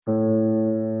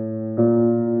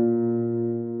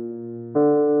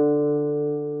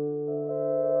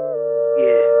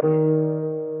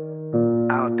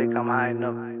high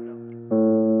enough.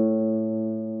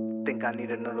 Think I need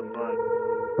another blunt.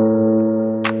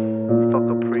 Fuck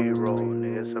a pre-roll,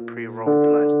 nigga. It's a pre-roll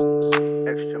blunt.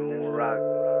 Extra moon rock.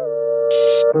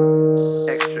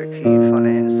 Extra keef on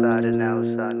the inside and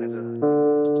outside, nigga.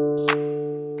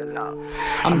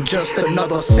 I'm just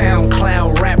another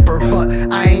SoundCloud rapper,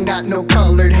 but I ain't got no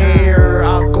colored hair.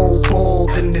 I'll go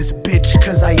bold in this bitch,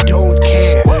 cause I don't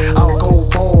care. I'll go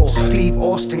bold,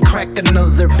 SteveAustin, crack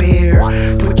another beer.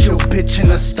 Put your bitch in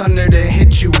a stunner, then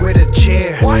hit you with a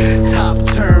chair. Top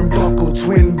turnbuckle,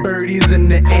 twin birdies in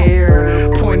the air.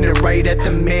 Pointed right at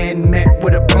the man, met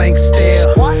with a blank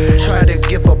stare. Try to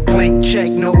give a blank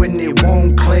check, knowing it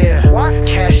won't clear.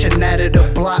 Cashing out of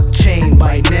the blockchain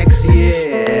by next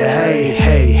year.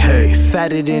 Hey,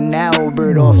 fatter than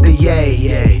Albert off the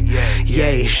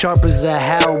yay. Sharp as a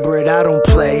halberd, I don't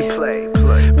play.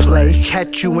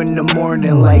 Catch you in the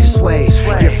morning like sway.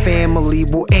 Your family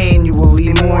will annually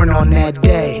mourn on that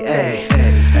day.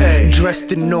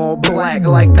 Dressed in all black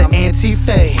like the aintt.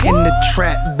 In the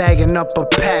trap, bagging up a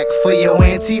pack for your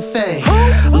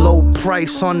aintt. Low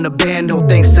price on the bando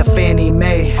thanks to Fannie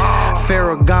Mae.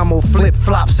 Ferragamo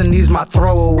flip-flops and these my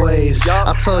throwaways.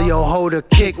 I tell your hoe to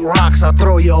kick rocks, I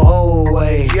throw your hoe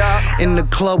away. In the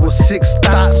club with 6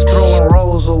 thoughts, throwing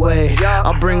rolls away.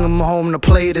 I bring them home to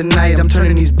play tonight, I'm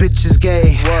turning these bitches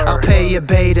gay. I pay your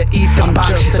bae to eat them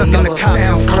boxes, I'm another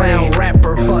SoundCloud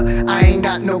rapper, but I ain't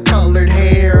got no colored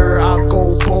hair. I'll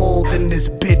go bold in this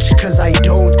bitch, cause I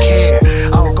don't care.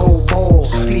 I'll go bold,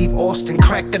 SteveAustin,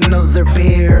 crack another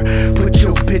beer. Put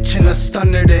your bitch in a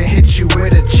stunner, then hit you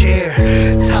with a chair.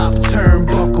 Top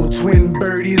turnbuckle, twin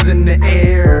birdies in the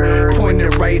air.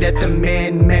 Pointed right at the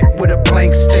man, met with a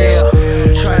blank stare.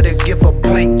 Try to give a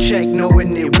blank check,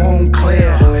 knowing it won't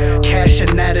clear.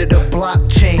 Cashing out of the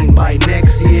blockchain by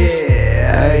next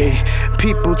year.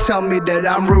 People tell me that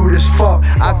I'm rude as fuck.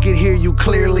 I can hear you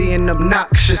clearly and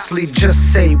obnoxiously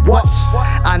just say what?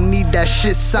 I need that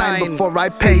shit signed before I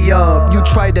pay up. You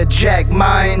try to jack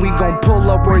mine, we gon'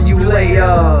 pull up where you lay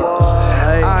up.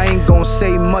 I ain't gon'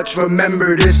 say much,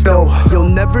 remember this though. You'll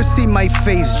never see my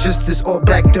face, just this all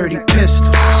black dirty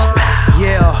pistol.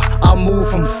 Yeah, I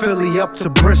moved from Philly up to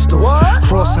Bristol.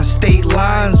 Crossing state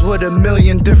lines with a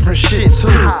million different shit too.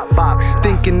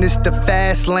 Thinking it's the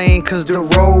fast lane cause the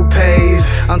road paved.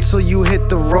 Until you hit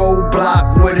the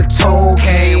roadblock where the toll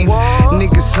came.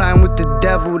 Niggas sign with the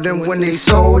devil, then when they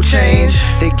soul change,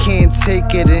 they can't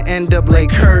take it and end up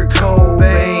like Kurt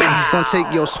Cobain. Don't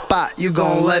take your spot, you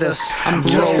gon' let us. I'm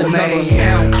just another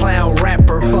SoundCloud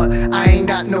rapper, but I ain't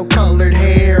got no colored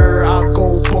hair. I'll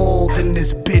go bold in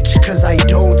this bitch, cause I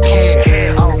don't care.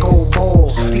 I'll go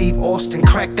bold, SteveAustin,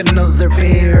 crack another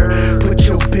beer. Put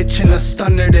your bitch in a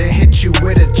stunner, then hit you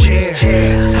with a chair.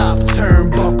 Top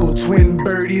turnbuckle, twin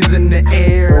birdies in the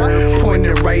air.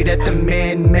 Pointed right at the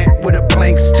man, met with a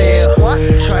blank stare.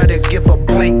 Try to give a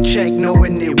blank check,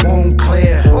 knowing it won't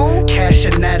clear.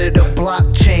 Cashing out of the